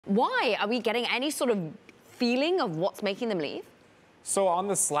Why? Are we getting any sort of feeling of what's making them leave? So on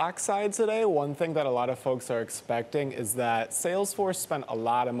the Slack side today, one thing that a lot of folks are expecting is that Salesforce spent a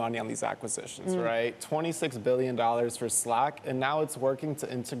lot of money on these acquisitions, right? $26 billion for Slack, and now it's working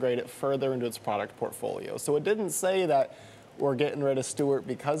to integrate it further into its product portfolio. So it didn't say that we're getting rid of Stewart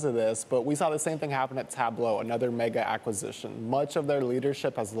because of this, but we saw the same thing happen at Tableau, another mega acquisition. Much of their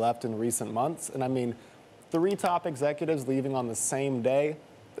leadership has left in recent months, and I mean, 3 top executives leaving on the same day.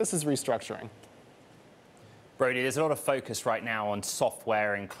 This is restructuring. Brody, there's a lot of focus right now on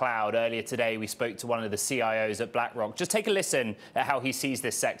software and cloud. Earlier today, we spoke to one of the CIOs at BlackRock. Just take a listen at how he sees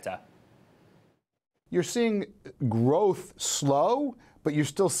this sector. You're seeing growth slow, but you're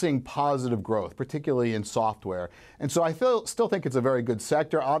still seeing positive growth, particularly in software. And so I still think it's a very good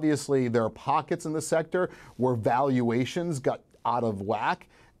sector. Obviously, there are pockets in the sector where valuations got out of whack,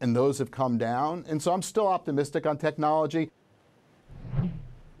 and those have come down. And so I'm still optimistic on technology.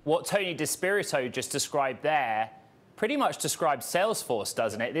 What Tony DeSpirito just described there pretty much describes Salesforce,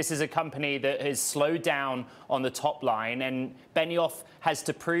 doesn't it? This is a company that has slowed down on the top line, and Benioff has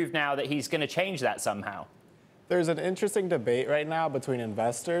to prove now that he's going to change that somehow. There's an interesting debate right now between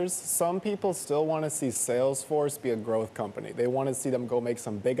investors. Some people still want to see Salesforce be a growth company. They want to see them go make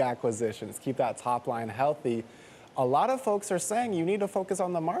some big acquisitions, keep that top line healthy. A lot of folks are saying you need to focus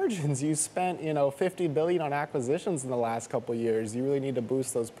on the margins. You spent, $50 billion on acquisitions in the last couple of years. You really need to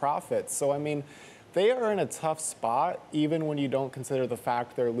boost those profits. So, I mean, they are in a tough spot, even when you don't consider the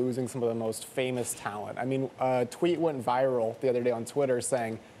fact they're losing some of the most famous talent. I mean, a tweet went viral the other day on Twitter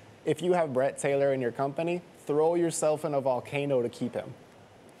saying, if you have Brett Taylor in your company, throw yourself in a volcano to keep him.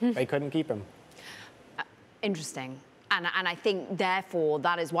 They couldn't keep him. Interesting. And I think, therefore,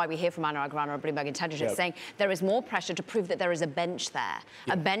 that is why we hear from Anurag Rana of Bloomberg Intelligence saying there is more pressure to prove that there is a bench there,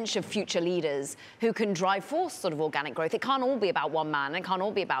 a bench of future leaders who can drive forth sort of organic growth. It can't all be about one man. It can't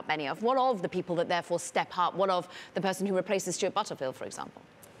all be about Benioff. What of the people that, therefore, step up? What of the person who replaces Stewart Butterfield, for example?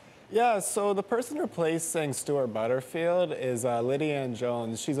 Yeah, so the person replacing Stewart Butterfield is Lydia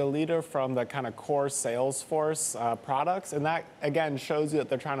Jones. She's a leader from the kind of core Salesforce products, and that, again, shows you that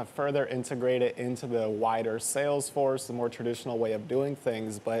they're trying to further integrate it into the wider Salesforce, the more traditional way of doing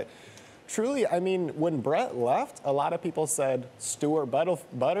things. But truly, I mean, when Brett left, a lot of people said Stewart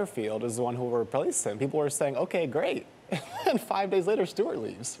Butterfield is the one who will replace him. People were saying, okay, great. And 5 days later, Stewart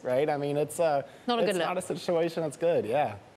leaves, right? I mean, it's not a situation that's good, yeah.